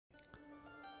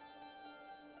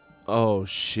Oh,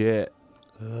 shit.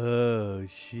 Oh,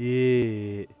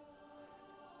 shit.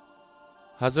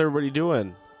 How's everybody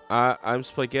doing? I'm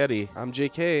SpikeGhetti. I'm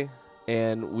JK.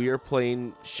 And we are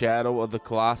playing Shadow of the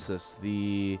Colossus,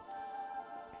 the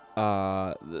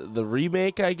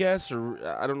remake, I guess, or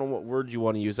I don't know what word you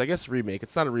want to use. I guess remake.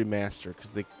 It's not a remaster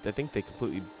because I think they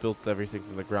completely built everything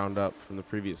from the ground up from the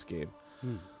previous game.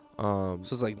 So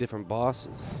it's like different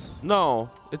bosses.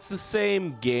 No, it's the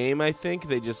same game. I think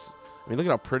they just. I mean, look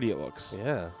at how pretty it looks.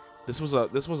 Yeah. This was a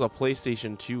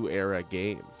PlayStation 2 era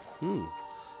game.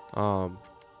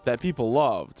 That people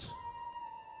loved.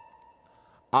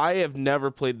 I have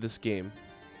never played this game.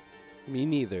 Me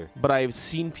neither. But I've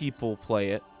seen people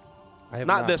play it. I have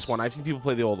not this one. I've seen people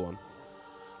play the old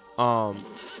one.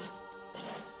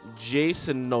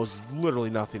 Jason knows literally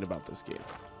nothing about this game.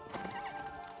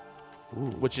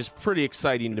 Ooh. Which is pretty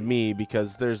exciting to me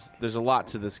because there's a lot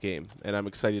to this game, and I'm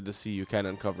excited to see you kind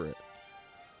of uncover it.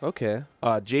 Okay.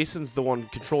 Jason's the one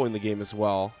controlling the game as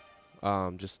well,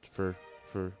 just for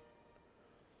the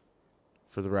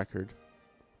record.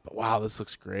 But wow, this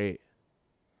looks great.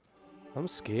 I'm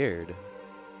scared.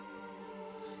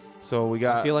 So we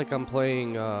got. I feel like I'm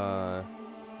playing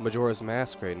Majora's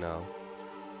Mask right now.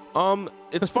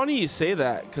 It's funny you say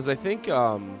that because I think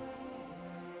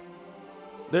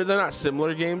they're not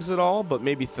similar games at all, but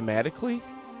maybe thematically.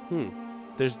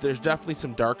 There's definitely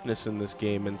some darkness in this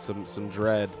game and some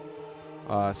dread,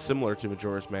 similar to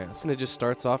Majora's Mask. And it just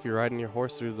starts off, you're riding your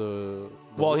horse through the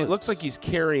well, woods. it looks like he's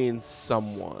carrying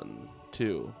someone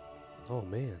too. Oh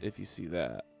man! If you see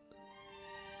that,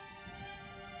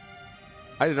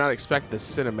 I did not expect this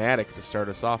cinematic to start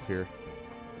us off here,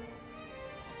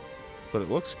 but it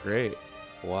looks great.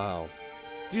 Wow,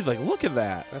 dude! Like, look at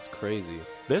that. That's crazy.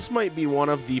 This might be one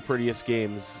of the prettiest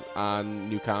games on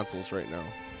new consoles right now.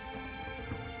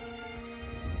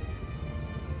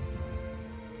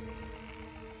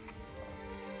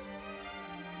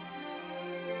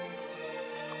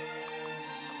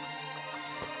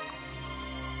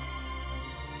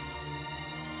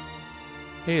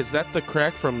 Hey, is that the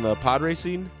crack from the pod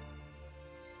racing?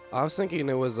 I was thinking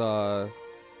it was the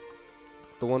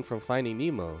one from Finding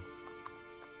Nemo.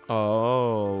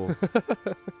 Oh.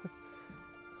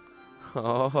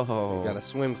 Oh. You gotta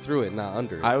swim through it, not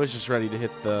under it. I was just ready to hit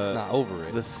the not over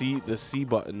it. The C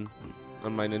button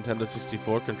on my Nintendo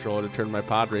 64 controller to turn my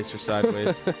pod racer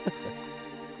sideways.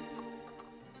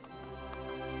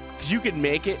 Cause you can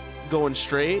make it going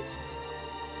straight.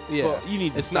 Yeah, but you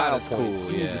need the style points.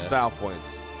 Cool, you need the style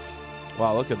points.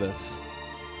 Wow, look at this.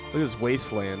 Look at this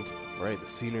wasteland. Right, the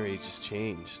scenery just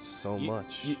changed so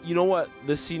much. You know what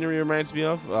this scenery reminds me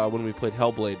of? When we played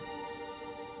Hellblade.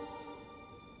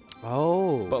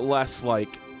 Oh. But less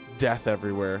like death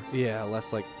everywhere. Yeah,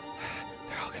 less like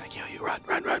they're all gonna kill you. Run.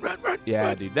 Yeah,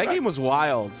 run, dude, that game was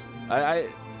wild.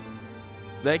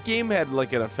 That game had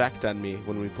like an effect on me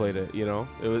when we played it. You know,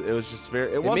 it was just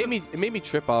very. It made me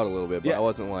trip out a little bit, but yeah. I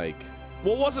wasn't like.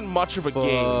 Well, it wasn't much of a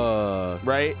game,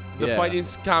 right? The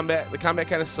the combat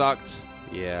kind of sucked.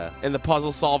 Yeah. And the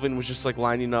puzzle solving was just like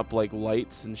lining up like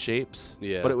lights and shapes.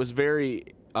 Yeah. But it was very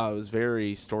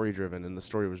story driven, and the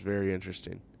story was very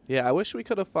interesting. Yeah, I wish we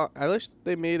could have found. I wish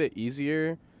they made it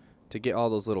easier to get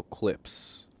all those little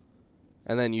clips,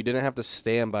 and then you didn't have to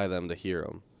stand by them to hear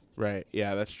them. Right.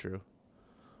 Yeah, that's true.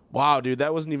 Wow, dude,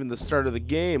 that wasn't even the start of the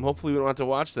game. Hopefully we don't have to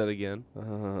watch that again.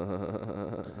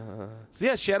 So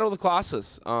yeah, Shadow of the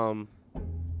Colossus.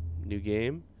 New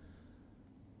game.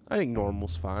 I think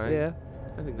normal's fine. Yeah.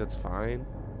 I think that's fine.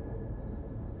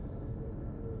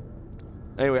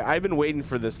 Anyway, I've been waiting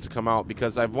for this to come out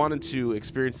because I've wanted to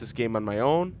experience this game on my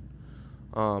own.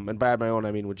 And by my own,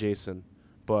 I mean with Jason.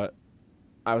 But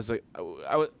I was like,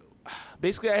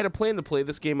 basically I had a plan to play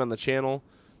this game on the channel,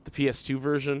 the PS2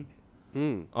 version.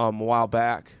 A while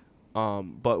back,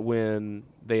 but when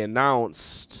they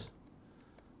announced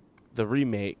the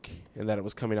remake and that it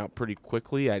was coming out pretty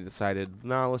quickly, I decided,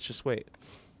 nah, let's just wait.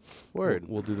 Word.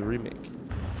 We'll do the remake.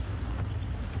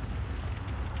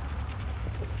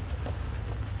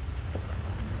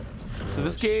 So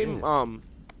this game,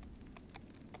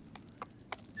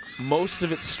 most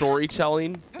of its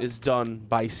storytelling is done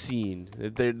by scene.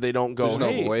 They don't go, There's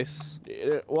no hey, voice?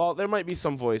 Well, there might be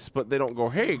some voice, but they don't go,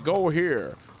 hey, go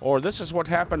here. Or this is what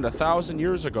happened 1,000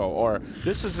 years ago. Or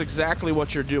this is exactly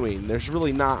what you're doing. There's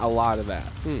really not a lot of that.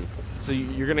 So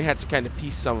you're going to have to kind of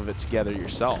piece some of it together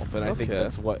yourself. And I think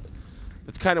that's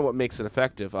kind of what makes it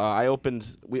effective. I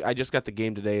just got the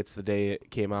game today. It's the day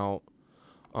it came out.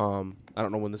 I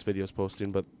don't know when this video is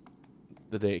posting, but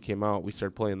the day it came out, we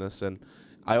started playing this. And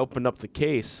I opened up the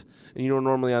case, and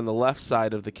normally on the left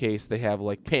side of the case they have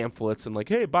like pamphlets and like,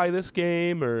 hey, buy this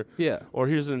game, or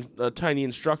here's a tiny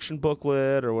instruction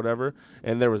booklet or whatever,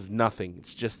 and there was nothing.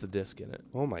 It's just the disc in it.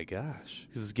 Oh my gosh.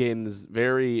 This game is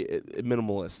very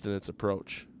minimalist in its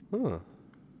approach. Huh.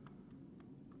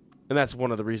 And that's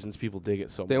one of the reasons people dig it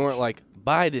so much. They weren't like,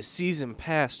 buy this season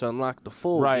pass to unlock the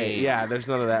full game. Yeah, there's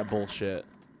none of that bullshit.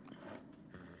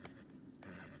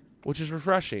 Which is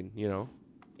refreshing,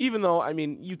 Even though, I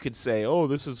mean, you could say, oh,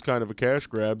 this is kind of a cash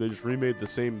grab. They just remade the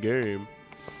same game.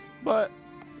 But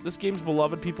this game's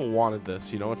beloved. People wanted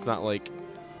this, It's not like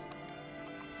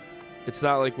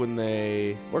when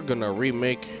they... We're going to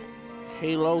remake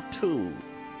Halo 2.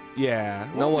 Yeah.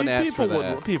 No one asked for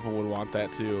that. People would want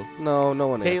that, too. No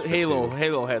one asked for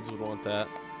Halo heads would want that.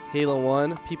 Halo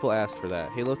 1, people asked for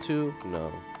that. Halo 2,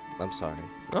 no. I'm sorry.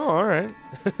 Oh, all right.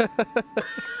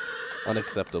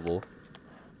 Unacceptable.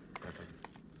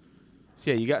 So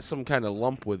yeah, you got some kind of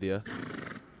lump with you.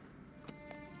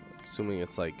 Assuming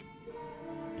it's like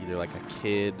either like a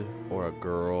kid or a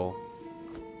girl.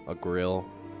 A grill.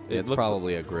 It's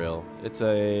probably a grill. It's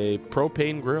a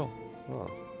propane grill. Oh.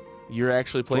 You're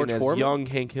actually playing George as Foreman? young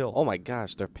Hank Hill. Oh my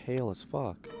gosh, they're pale as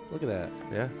fuck. Look at that.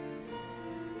 Yeah.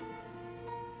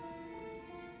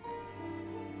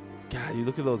 God, you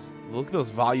look at those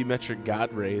volumetric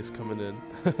God rays coming in.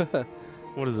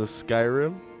 What is this,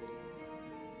 Skyrim?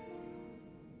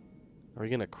 Are we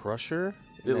gonna crush her?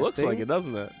 It looks like it,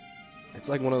 doesn't it? It's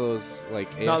like one of those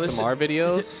like ASMR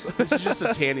videos. This is just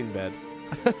a tanning bed.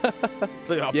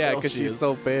 Yeah, because she's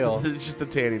so pale. It's just a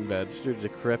tanning bed. Her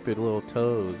decrepit little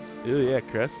toes. Ew, yeah,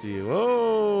 crusty.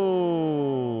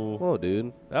 Whoa. Whoa,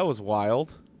 dude. That was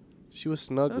wild. She was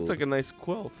snuggled. That's like a nice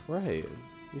quilt. Right. You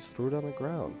just threw it on the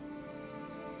ground.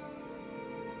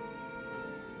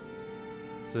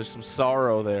 So there's some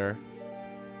sorrow there.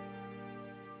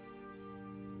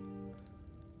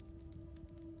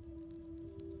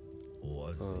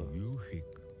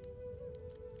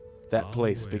 That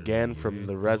place began from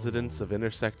the residents of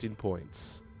intersecting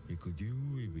points.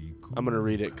 I'm going to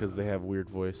read it because they have weird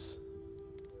voice.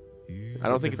 I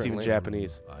don't think it's even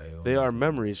Japanese. They are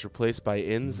memories replaced by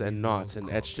ins and noughts and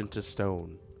etched into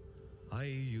stone.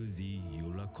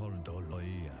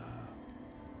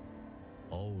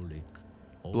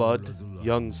 Blood,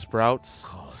 young sprouts,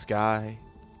 sky,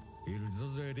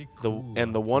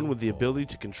 and the one with the ability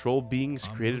to control beings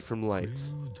created from light.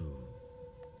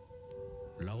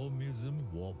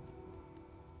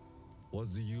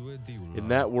 In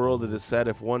that world, it is said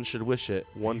if one should wish it,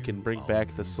 one can bring back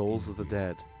the souls of the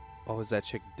dead. Oh, is that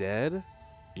chick dead?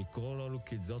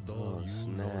 Oh,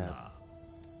 snap.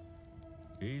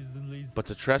 But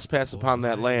to trespass upon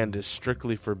that land is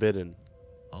strictly forbidden.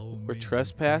 We're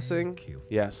trespassing?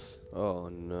 Yes. Oh,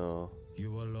 no.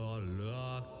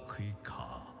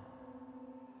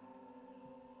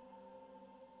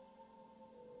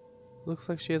 Looks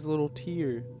like she has a little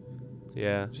tear.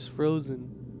 Yeah. Just frozen.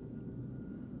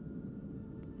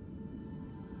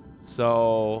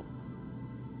 So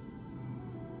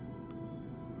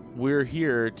we're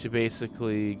here to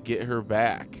basically get her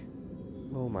back.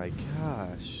 Oh my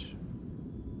gosh.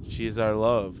 She's our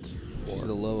loved. She's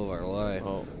the love of our life.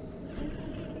 Oh.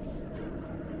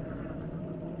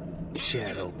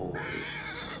 Shadow Boys.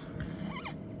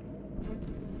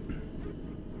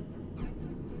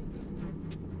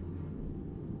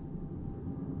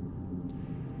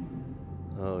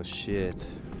 Oh shit.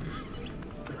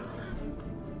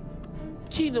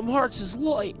 Kingdom Hearts is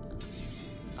light.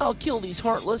 I'll kill these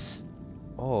heartless.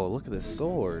 Oh, look at this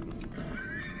sword.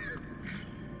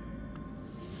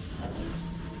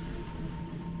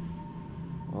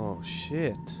 Oh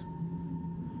shit.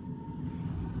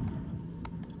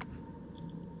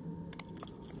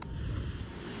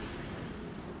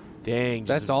 Dang.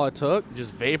 That's all it took?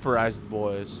 Just vaporized the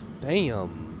boys.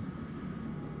 Damn.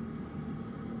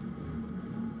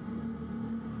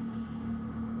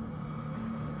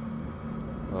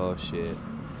 Oh shit.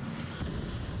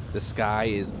 The sky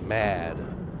is mad.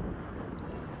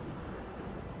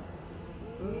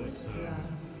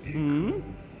 Hmm?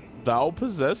 Thou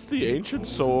possess the ancient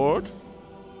sword?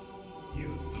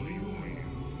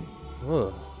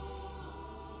 Ugh.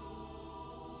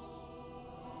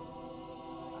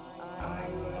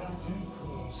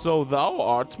 So thou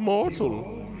art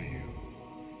mortal.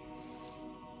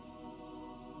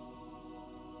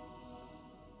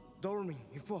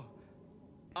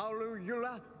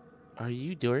 Are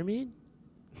you Dormin?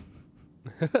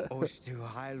 I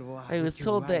was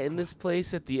told that in this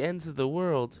place at the ends of the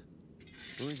world,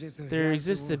 there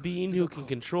exists a being who can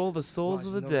control the souls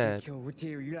of the dead.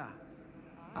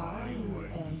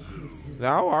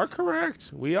 Thou art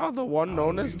correct. We are the one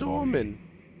known as Dorman.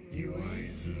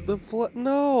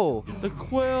 No. The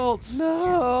quilt.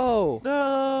 No.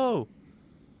 No.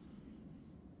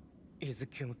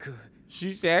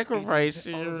 She sacrificed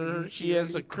her. She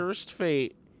has a cursed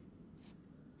fate.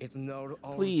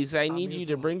 Please, I need you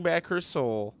to bring back her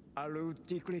soul.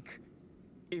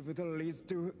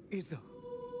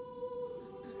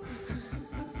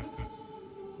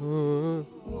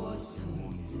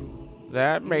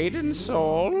 That maiden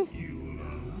soul?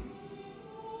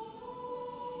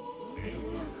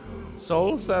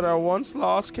 Souls that are once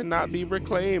lost cannot be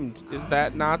reclaimed. Is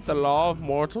that not the law of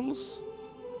mortals?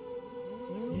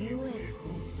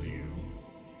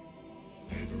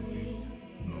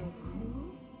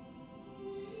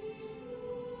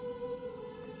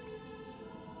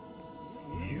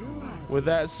 With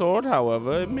that sword,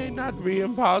 however, it may not be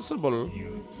impossible.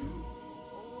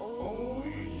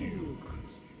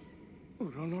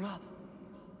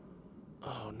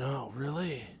 Oh no,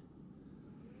 really?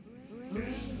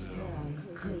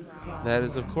 That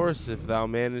is, of course, if thou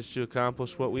manage to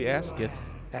accomplish what we asketh.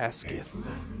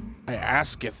 I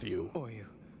asketh you.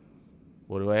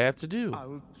 What do I have to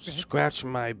do? Scratch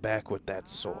my back with that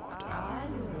sword.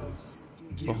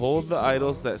 Behold the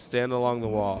idols that stand along the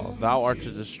wall. Thou art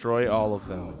to destroy all of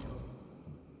them.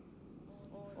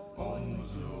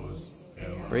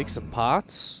 Break some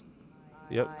pots?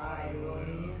 Yep.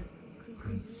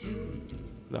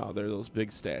 No, they're those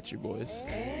big statue boys.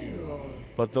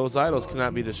 But those idols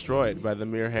cannot be destroyed by the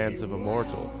mere hands of a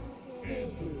mortal.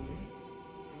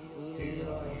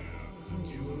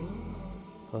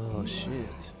 Oh,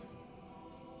 shit.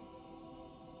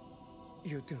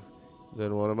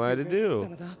 Then what am I to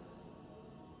do?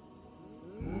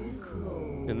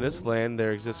 In this land,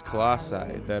 there exist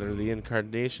colossi that are the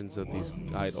incarnations of these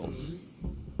idols.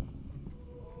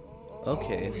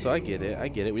 Okay, so I get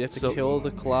it. We have to kill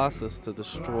the Colossus to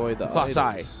destroy the Colossi.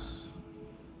 idols.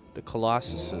 The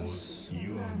Colossuses.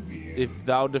 If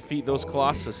thou defeat those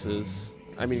colossi.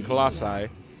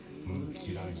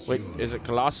 Wait, is it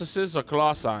colossuses or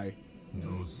colossi?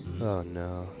 Oh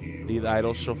no. The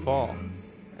idols shall fall.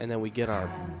 And then we get our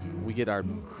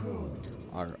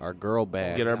girl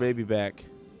back. Get our baby back.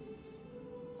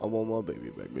 I want my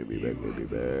baby back.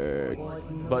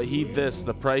 But heed this,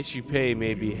 the price you pay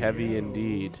may be heavy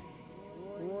indeed.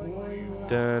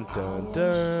 Dun dun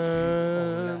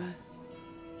dun.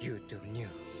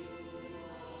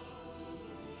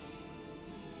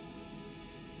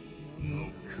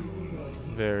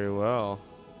 Very well.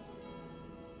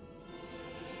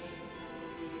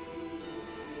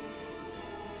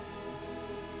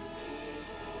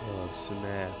 Oh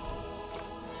snap.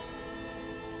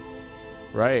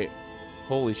 Right.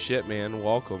 Holy shit, man.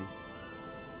 Welcome.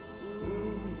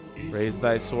 Raise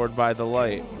thy sword by the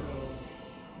light.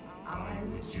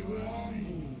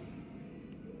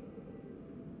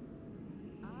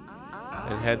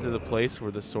 And head to the place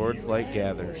where the sword's light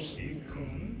gathers.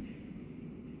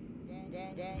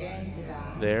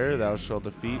 There thou shalt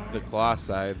defeat the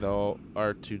colossi thou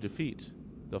art to defeat.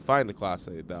 They'll find the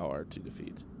colossi thou art to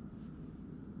defeat.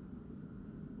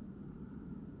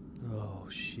 Oh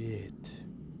shit.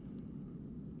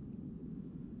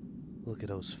 Look at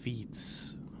those feet.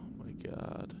 Oh my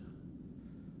god.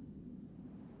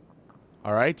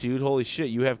 Alright, dude. Holy shit,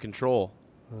 you have control.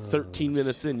 13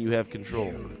 minutes in, you have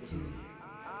control.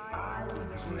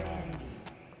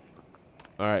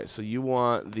 Alright, so you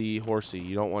want the horsey.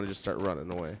 You don't want to just start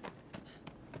running away.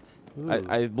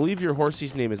 I believe your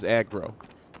horsey's name is Aggro.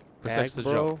 Protects the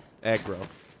jump. Aggro.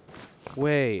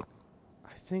 Wait.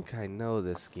 I think I know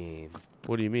this game.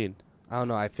 What do you mean? I don't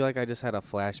know. I feel like I just had a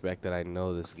flashback that I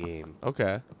know this game.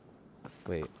 Okay.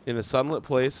 Wait. In a sunlit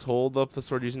place, hold up the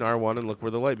sword using R1 and look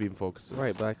where the light beam focuses.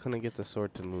 Right, but I couldn't get the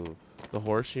sword to move. The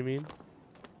horse, you mean?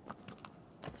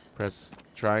 Press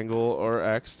triangle or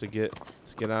X to get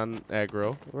on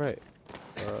aggro. Right.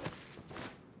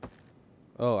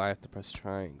 Oh, I have to press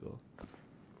triangle.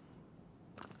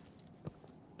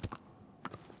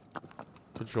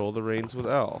 Control the reins with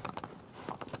L.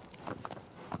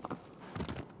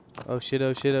 Oh shit,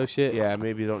 oh shit, oh shit. Yeah,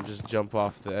 maybe don't just jump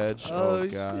off the edge. Oh,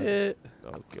 god. shit.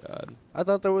 Oh god. I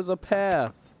thought there was a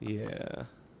path. Yeah.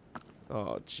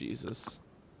 Oh Jesus.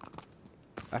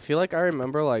 I feel like I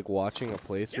remember like watching a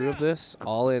playthrough of this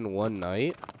all in one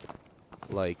night,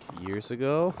 like years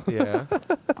ago. Yeah.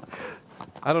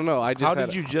 I don't know. How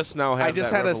did you just now have I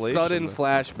just that had a revelation? sudden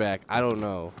flashback. I don't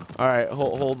know. All right,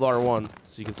 hold R1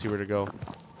 so you can see where to go.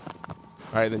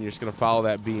 All right, then you're just gonna follow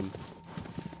that beam.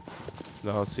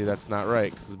 No, see that's not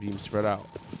right because the beam's spread out.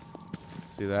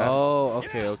 See that? Oh,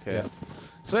 okay, okay. Yeah.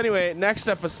 So anyway, next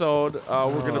episode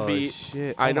we're gonna be.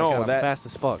 Shit. I Oh my know God, I'm that. fast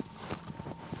as fuck.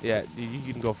 Yeah,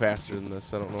 you can go faster than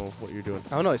this. I don't know what you're doing.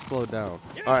 Oh no, I slowed down.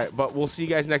 All right, but we'll see you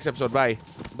guys next episode. Bye.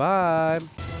 Bye.